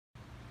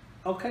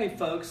Okay,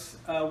 folks,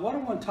 what I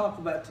want to talk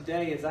about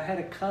today is I had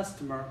a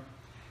customer.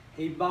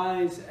 He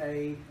buys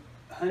a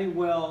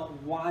Honeywell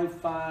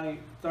Wi-Fi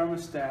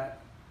thermostat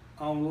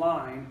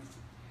online,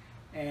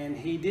 and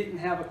he didn't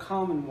have a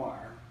common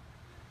wire.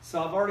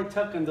 So I've already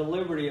taken the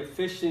liberty of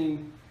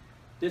fishing.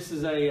 This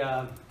is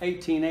a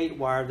 18/8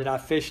 wire that I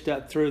fished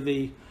up through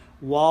the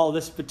wall.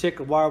 This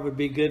particular wire would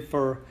be good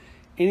for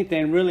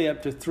anything really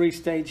up to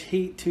 3-stage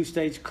heat,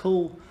 2-stage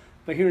cool.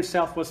 But here in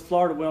Southwest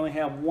Florida, we only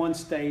have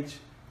 1-stage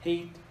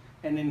heat.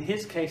 And in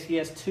his case, he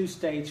has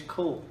 2-stage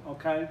cool,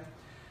 okay?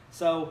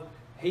 So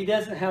he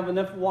doesn't have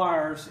enough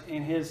wires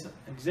in his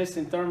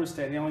existing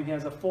thermostat. He only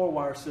has a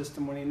 4-wire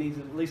system when he needs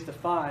at least a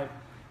 5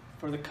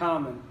 for the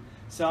common.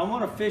 So I'm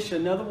gonna fish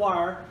another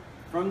wire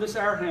from this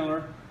air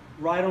handler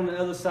right on the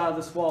other side of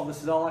this wall.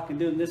 This is all I can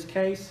do in this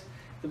case.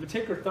 The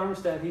particular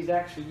thermostat he's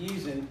actually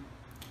using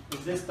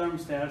is this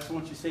thermostat. I just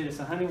want you to see this,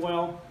 a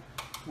Honeywell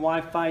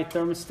Wi-Fi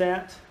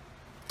thermostat.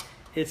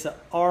 It's a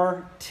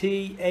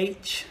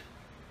RTH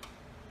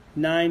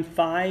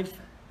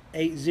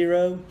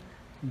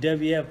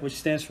 9580WF, which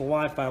stands for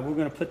Wi-Fi. We're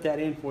going to put that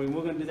in for you.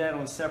 We're going to do that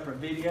on a separate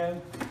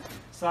video.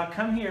 So I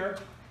come here,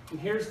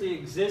 and here's the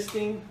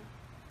existing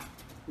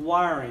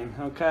wiring,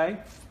 okay?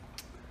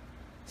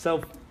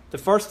 So the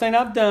first thing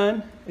I've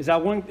done is I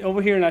went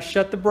over here and I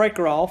shut the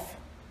breaker off,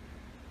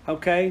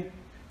 okay?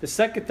 The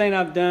second thing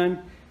I've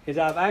done is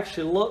I've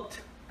actually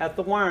looked at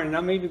the wiring, and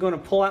I'm even going to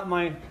pull out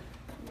my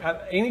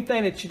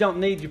anything that you don't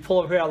need, you pull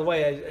over here out of the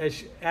way.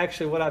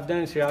 Actually, what I've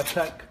done is here, I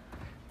took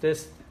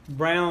this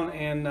brown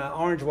and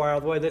orange wire out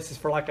of the way. This is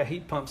for like a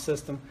heat pump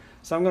system.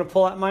 So I'm going to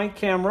pull out my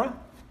camera,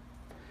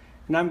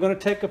 and I'm going to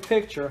take a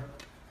picture.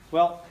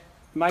 Well,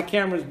 my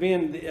camera's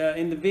being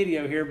in the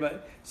video here,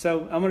 but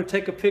so I'm going to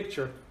take a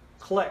picture.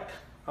 Click,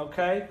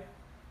 okay?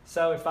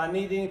 So if I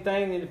need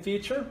anything in the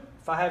future,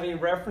 if I have any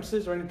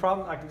references or any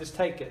problem, I can just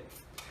take it.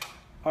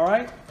 All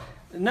right?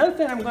 Another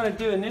thing I'm going to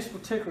do in this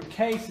particular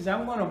case is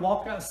I'm going to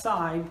walk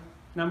outside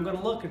and I'm going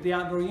to look at the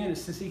outdoor unit.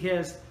 Since he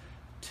has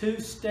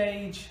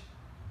 2-stage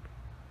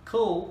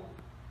cool,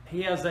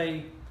 he has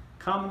a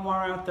common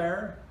wire out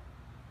there,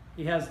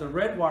 he has the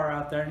red wire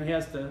out there, and he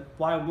has the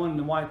Y1 and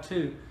the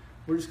Y2.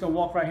 We're just going to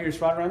walk right here. It's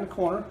right around the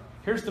corner.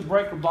 Here's the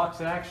breaker box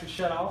that actually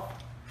shut off.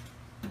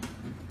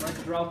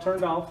 Breakers are all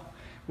turned off.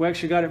 We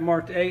actually got it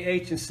marked A,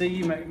 H, and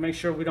C. Make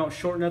sure we don't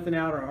short nothing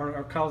out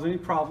or cause any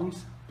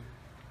problems.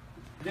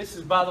 This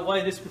is, by the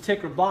way, this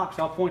particular box,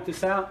 I'll point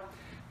this out.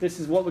 This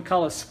is what we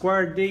call a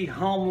square D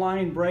home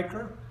line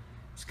breaker.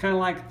 It's kind of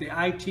like the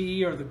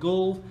ITE or the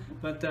Gould,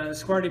 but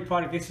Square D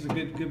product, this is a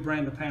good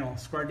brand of panel,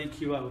 Square D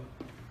QO.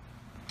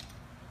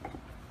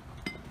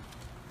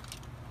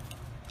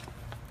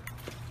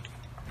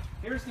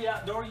 Here's the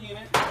outdoor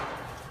unit.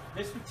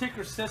 This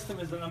particular system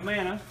is an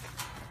Amana,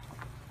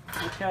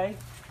 okay?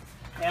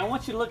 And I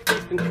want you to look at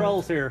these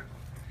controls here.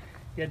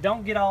 Yeah,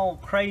 don't get all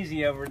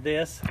crazy over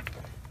this.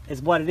 Is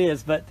what it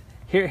is, but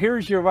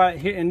here's your right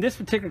here. In this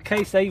particular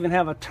case, they even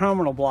have a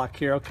terminal block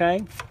here,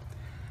 okay?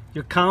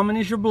 Your common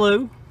is your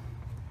blue,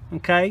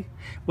 okay?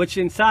 Which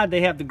inside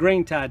they have the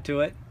green tied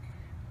to it.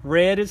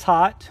 Red is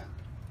hot.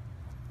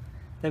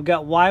 They've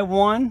got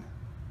Y1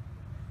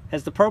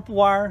 as the purple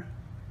wire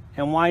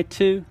and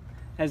Y2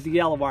 as the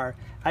yellow wire.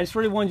 I just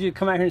really wanted you to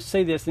come out here and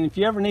see this, and if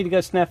you ever need to go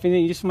snap in,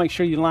 you just make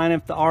sure you line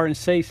up the R and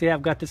C. See,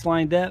 I've got this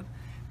lined up.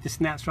 This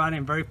snaps right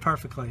in very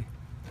perfectly.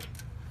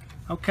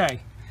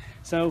 Okay.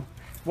 So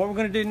what we're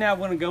going to do now,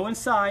 we're going to go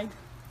inside,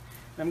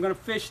 and I'm going to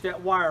fish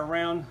that wire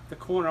around the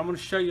corner. I'm going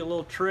to show you a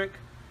little trick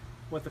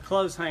with the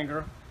clothes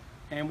hanger,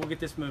 and we'll get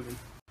this moving.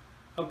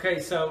 Okay,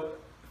 so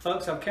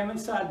folks, I've come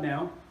inside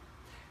now,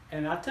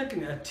 and I've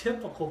taken a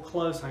typical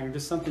clothes hanger,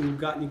 just something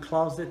you've got in your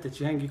closet that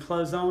you hang your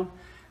clothes on.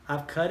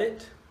 I've cut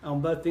it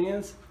on both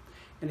ends,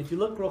 and if you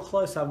look real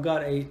close, I've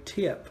got a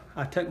tip.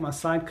 I took my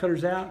side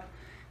cutters out,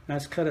 and I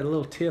just cut a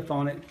little tip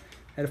on it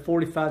at a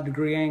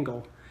 45-degree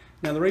angle.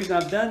 Now the reason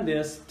I've done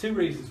this, 2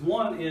 reasons.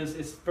 One is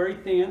it's very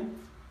thin.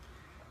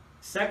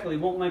 Secondly, it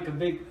won't make a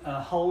big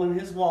hole in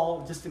his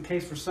wall just in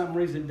case for some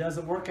reason it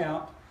doesn't work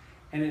out.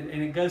 And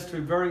it goes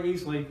through very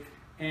easily.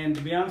 And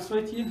to be honest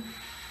with you,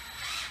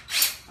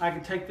 I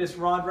can take this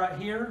rod right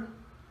here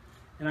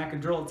and I can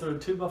drill it through a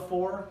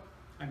 2x4.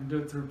 I can do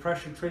it through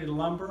pressure treated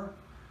lumber,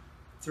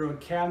 through a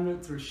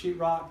cabinet, through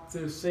sheetrock,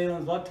 through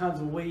ceilings. A lot of times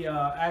when we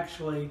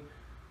actually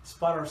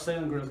spot our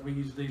ceiling grills, we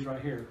use these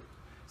right here.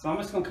 So I'm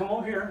just going to come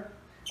over here.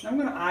 I'm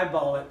going to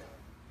eyeball it.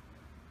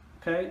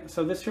 Okay,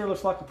 so this here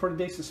looks like a pretty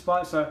decent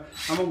spot, so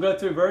I'm going to go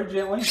through very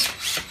gently.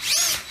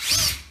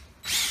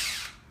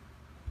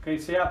 Okay,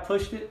 see how I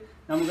pushed it?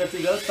 Now I'm going to go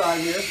through the other side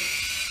here.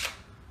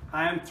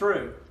 I am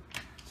through.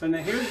 So now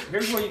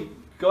here's where you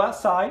go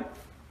outside.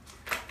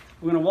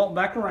 We're going to walk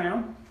back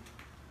around.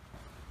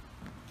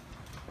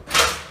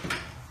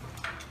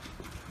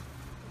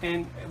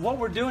 And what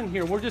we're doing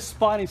here, we're just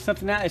spotting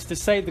something out is to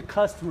save the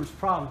customer's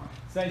problem.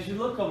 So as you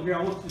look over here,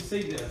 I want you to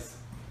see this.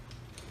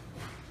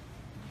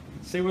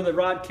 See where the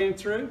rod came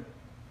through?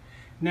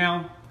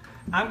 Now,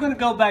 I'm going to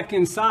go back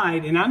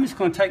inside, and I'm just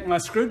going to take my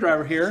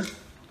screwdriver here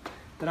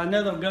that I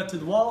know that'll go to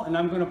the wall, and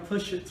I'm going to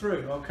push it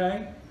through,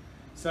 okay?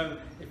 So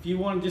if you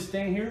want to just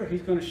stand here,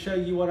 he's going to show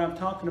you what I'm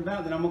talking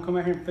about. Then I'm going to come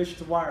out here and fish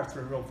the wire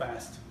through real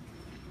fast.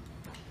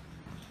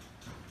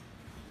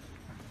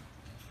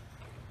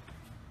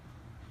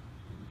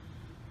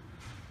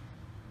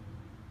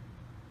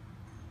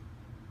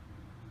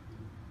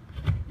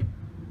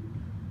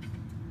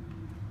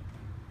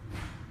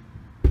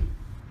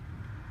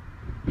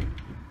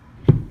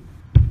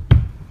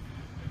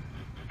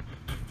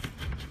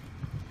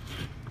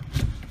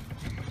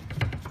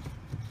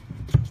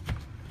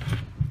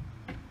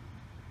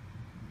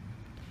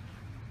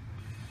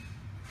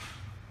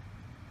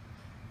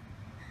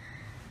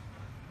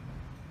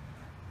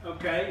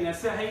 Okay, now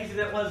see how easy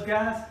that was,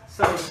 guys?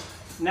 So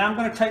now I'm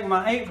going to take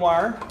my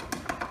 8-wire.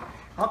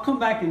 I'll come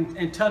back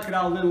and tuck it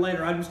all in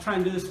later. I'm just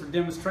trying to do this for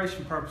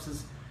demonstration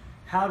purposes,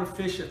 how to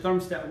fish a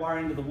thermostat wire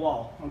into the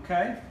wall,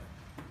 okay?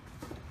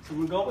 So I'm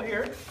going to go over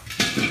here.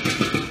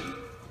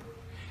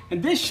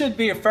 And this should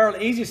be a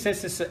fairly easy,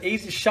 since it's an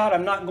easy shot.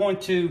 I'm not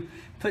going to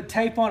put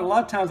tape on it. A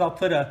lot of times I'll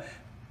put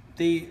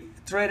the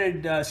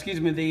threaded,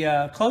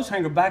 the clothes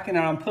hanger back in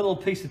there, and I'll put a little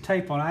piece of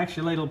tape on. I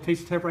actually laid a little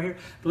piece of tape right here.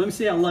 But let me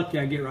see how lucky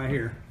I get right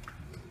here.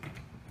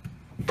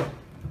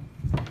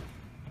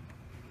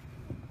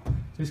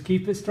 Just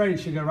keep it straight, it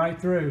should go right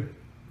through.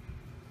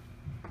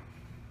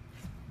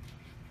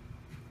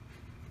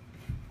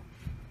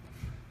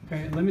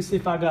 Okay, let me see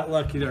if I got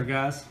lucky there,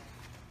 guys.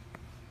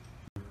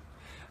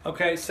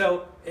 Okay,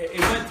 so it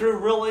went through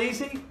real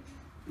easy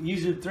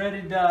using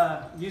threaded,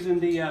 using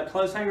the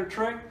clothes hanger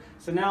trick.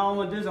 So now all I'm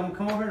gonna do is I'm gonna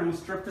come over here and I'm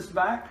gonna strip this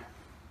back.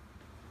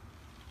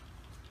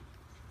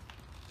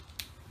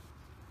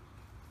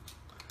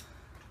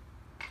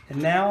 And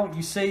now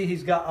you see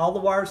he's got all the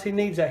wires he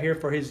needs out here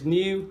for his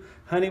new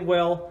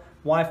Honeywell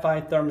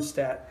Wi-Fi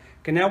thermostat.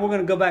 Okay, now we're going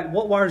to go back.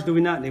 What wires do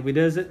we not need? We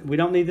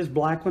don't need this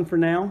black one for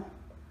now.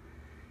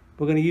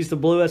 We're going to use the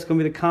blue. That's going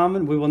to be the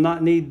common. We will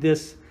not need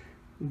this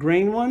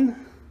green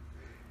one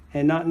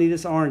and not need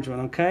this orange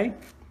one, okay?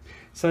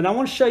 So now I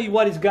want to show you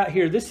what he's got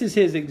here. This is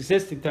his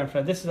existing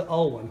thermostat. This is the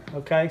old one,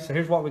 okay? So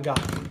here's what we got.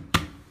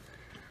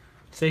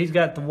 So he's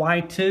got the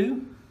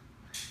Y2.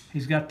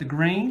 He's got the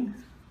green.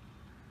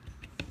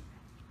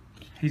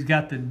 He's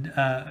got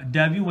the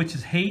W, which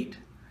is heat.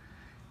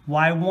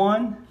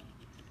 Y1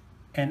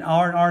 and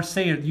R and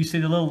RC, you see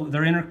the little,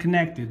 they're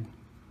interconnected.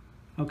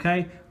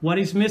 Okay, what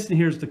he's missing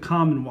here is the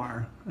common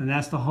wire, and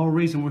that's the whole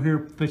reason we're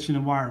here fitching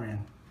the wire in.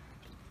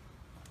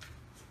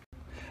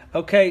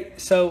 Okay,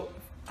 so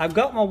I've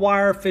got my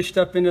wire fished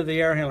up into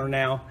the air handler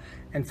now,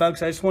 and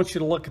folks, I just want you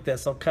to look at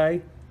this,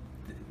 okay?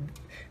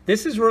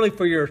 This is really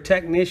for your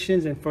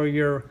technicians and for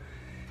your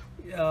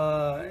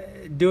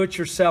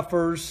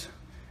do-it-yourselfers,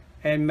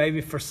 and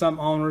maybe for some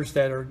owners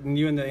that are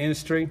new in the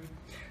industry.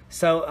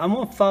 So I'm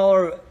going to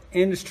follow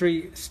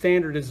industry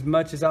standard as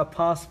much as I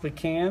possibly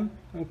can,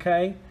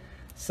 okay?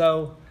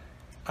 So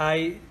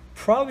I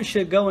probably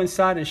should go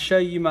inside and show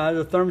you my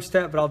other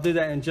thermostat, but I'll do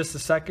that in just a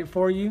second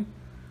for you.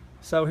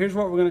 So here's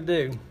what we're going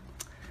to do.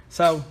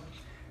 So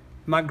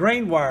my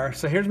green wire,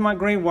 so here's my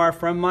green wire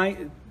from my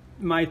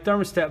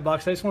thermostat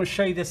box. I just want to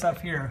show you this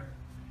up here.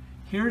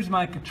 Here's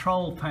my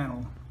control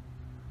panel.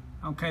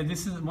 Okay,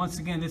 this is, once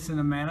again, this is an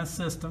Amana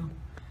system.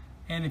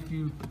 And if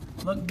you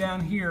look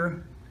down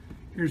here,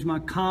 here's my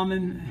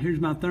common, here's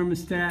my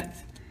thermostat,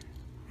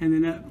 and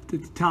then up at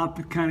the top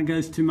it kind of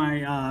goes to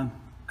my,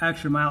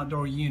 actually my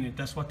outdoor unit.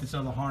 That's what this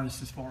other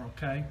harness is for,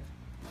 okay?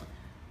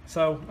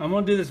 So I'm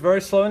gonna do this very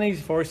slow and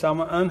easy for you. So I'm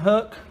gonna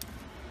unhook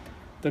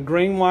the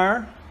green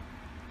wire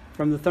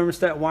from the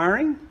thermostat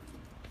wiring,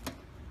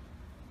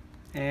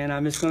 and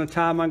I'm just gonna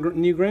tie my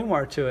new green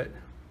wire to it.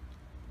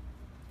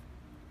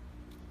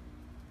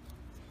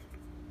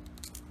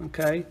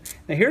 Okay,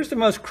 now here's the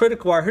most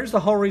critical wire. Here's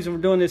the whole reason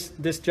we're doing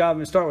this job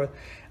to start with.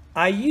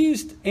 I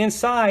used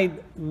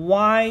inside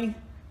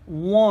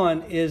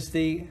Y1 is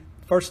the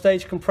first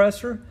stage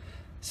compressor.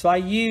 So I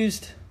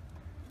used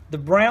the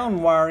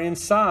brown wire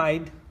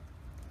inside.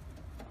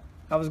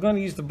 I was going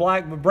to use the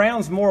black, but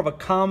brown's more of a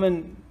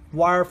common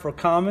wire for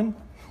common.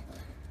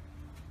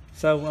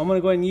 So I'm going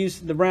to go ahead and use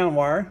the brown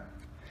wire.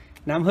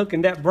 Now I'm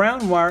hooking that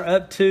brown wire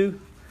up to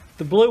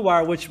the blue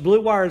wire, which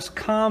blue wire is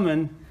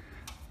common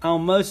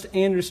on most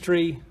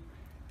industry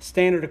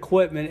standard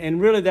equipment,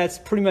 and really that's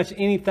pretty much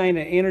anything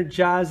that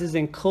energizes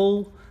and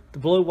cool. The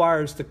blue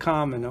wire is the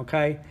common,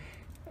 okay?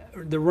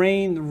 The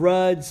ring, the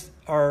ruds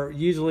are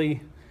usually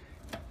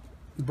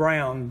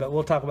brown, but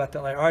we'll talk about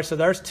that later. All right, so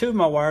there's two of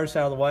my wires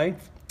out of the way.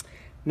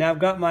 Now I've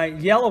got my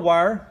yellow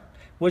wire,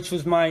 which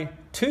was my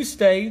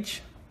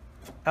 2-stage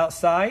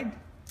outside.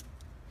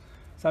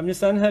 So I'm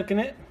just unhooking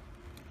it.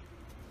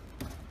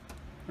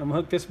 I'm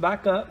gonna hook this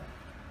back up.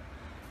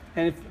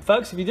 And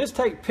folks, if you just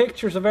take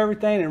pictures of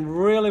everything and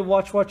really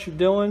watch what you're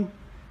doing,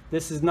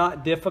 this is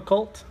not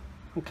difficult,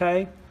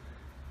 okay?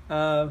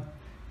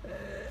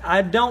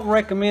 I don't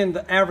recommend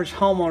the average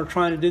homeowner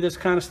trying to do this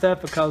kind of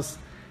stuff, because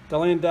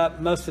they'll end up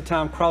most of the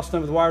time crossing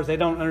over the wires. They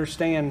don't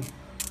understand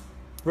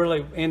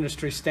really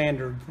industry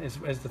standard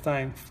is the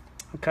thing,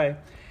 okay?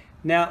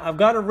 Now I've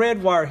got a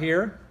red wire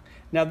here.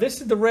 Now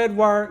this is the red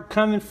wire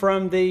coming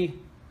from the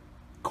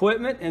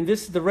equipment, and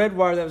this is the red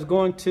wire that was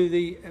going to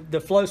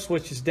the flow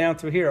switches down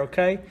through here,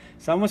 okay?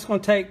 So I'm just going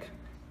to take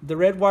the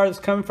red wire that's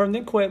coming from the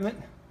equipment.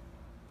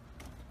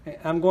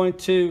 I'm going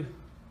to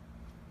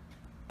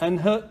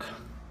unhook.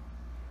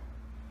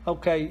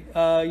 Okay,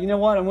 you know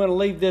what? I'm going to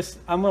leave this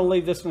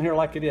one here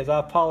like it is. I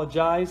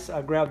apologize.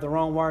 I grabbed the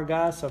wrong wire,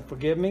 guys, so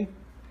forgive me.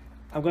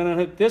 I'm going to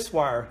unhook this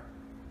wire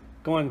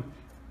going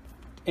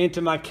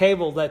into my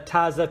cable that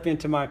ties up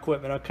into my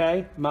equipment,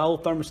 okay? My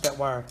old thermostat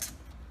wire.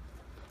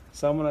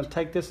 So I'm going to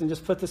take this and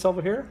just put this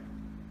over here.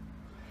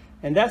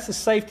 And that's the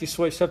safety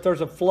switch. So if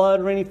there's a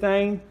flood or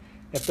anything,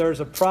 if there's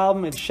a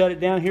problem, it shut it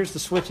down. Here's the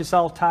switch it's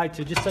all tied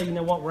to, just so you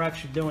know what we're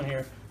actually doing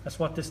here. That's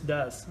what this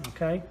does,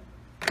 okay?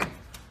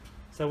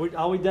 So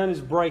all we've done is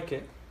break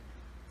it.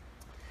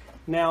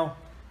 Now,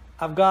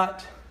 I've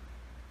got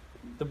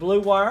the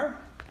blue wire,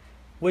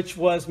 which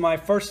was my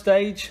first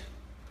stage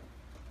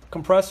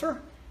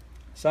compressor.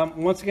 So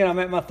once again, I'm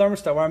at my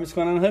thermostat wire. I'm just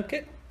going to unhook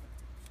it.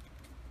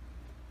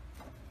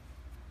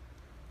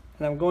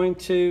 And I'm going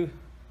to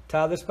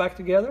tie this back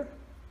together.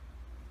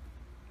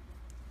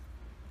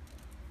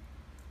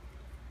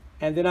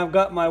 And then I've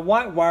got my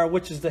white wire,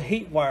 which is the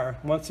heat wire.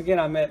 Once again,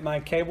 I'm at my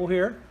cable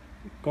here,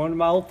 going to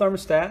my old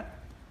thermostat.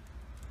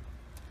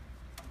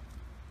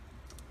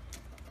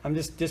 I'm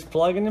just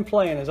plugging and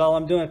playing is all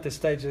I'm doing at this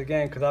stage of the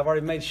game, because I've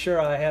already made sure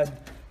I had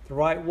the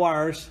right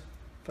wires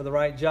for the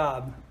right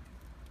job.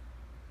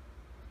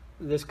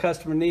 This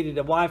customer needed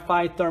a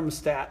Wi-Fi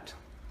thermostat.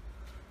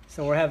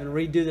 So we're having to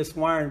redo this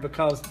wiring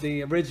because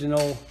the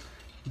original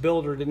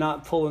builder did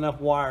not pull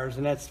enough wires,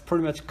 and that's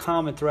pretty much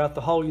common throughout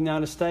the whole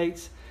United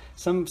States.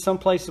 Some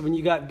places when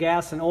you got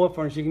gas and oil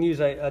furnace, you can use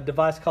a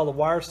device called a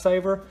wire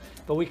saver,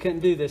 but we couldn't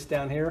do this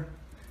down here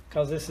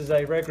because this is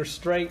a regular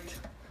straight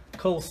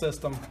cool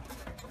system.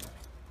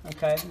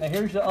 Okay, now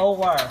here's the old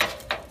wire,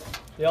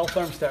 the old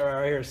thermostat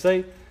right here,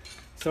 see?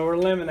 So we're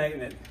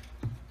eliminating it.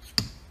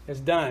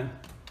 It's done.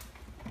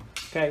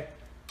 Okay,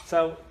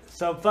 so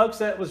folks,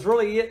 that was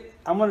really it.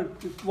 I'm going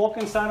to walk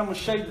inside. I'm going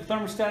to show you the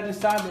thermostat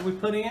inside that we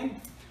put in,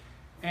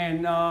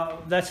 and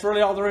that's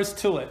really all there is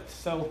to it.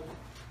 So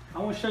I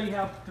want to show you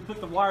how to put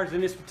the wires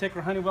in this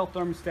particular Honeywell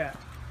thermostat.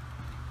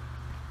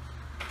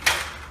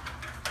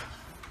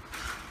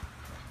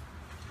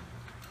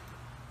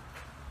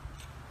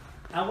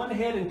 I went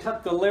ahead and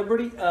took the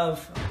liberty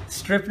of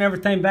stripping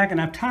everything back, and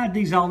I've tied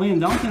these all in.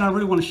 The only thing I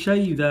really want to show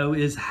you, though,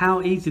 is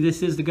how easy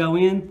this is to go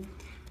in.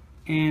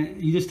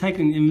 And you just take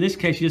them, in this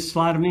case, you just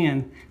slide them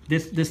in.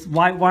 This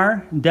white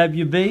wire,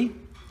 WB,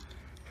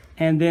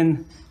 and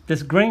then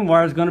this green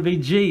wire is going to be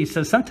G.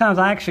 So sometimes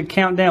I actually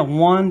count down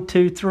 1,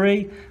 2,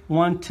 3,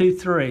 1, 2,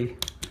 3.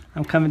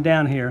 I'm coming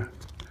down here.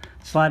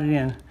 Slide it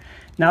in.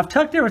 Now I've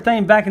tucked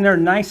everything back in there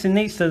nice and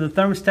neat so the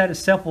thermostat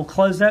itself will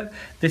close up.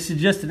 This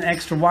is just an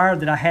extra wire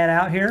that I had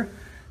out here.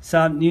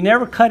 So you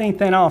never cut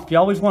anything off. You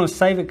always want to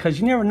save it because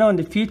you never know in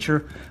the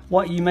future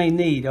what you may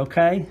need,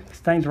 okay?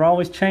 Things are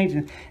always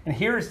changing. And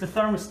here is the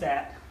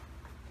thermostat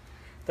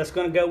that's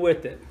going to go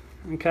with it,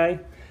 okay?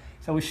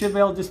 So we should be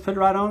able to just put it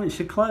right on. It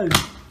should close.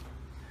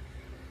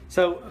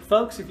 So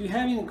folks, if you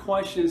have any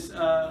questions,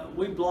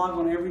 we blog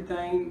on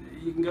everything.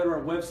 You can go to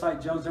our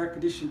website,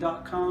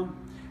 jonesairconditioning.com.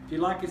 If you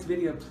like this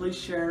video, please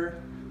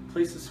share,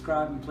 please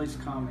subscribe, and please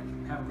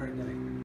comment. Have a great day.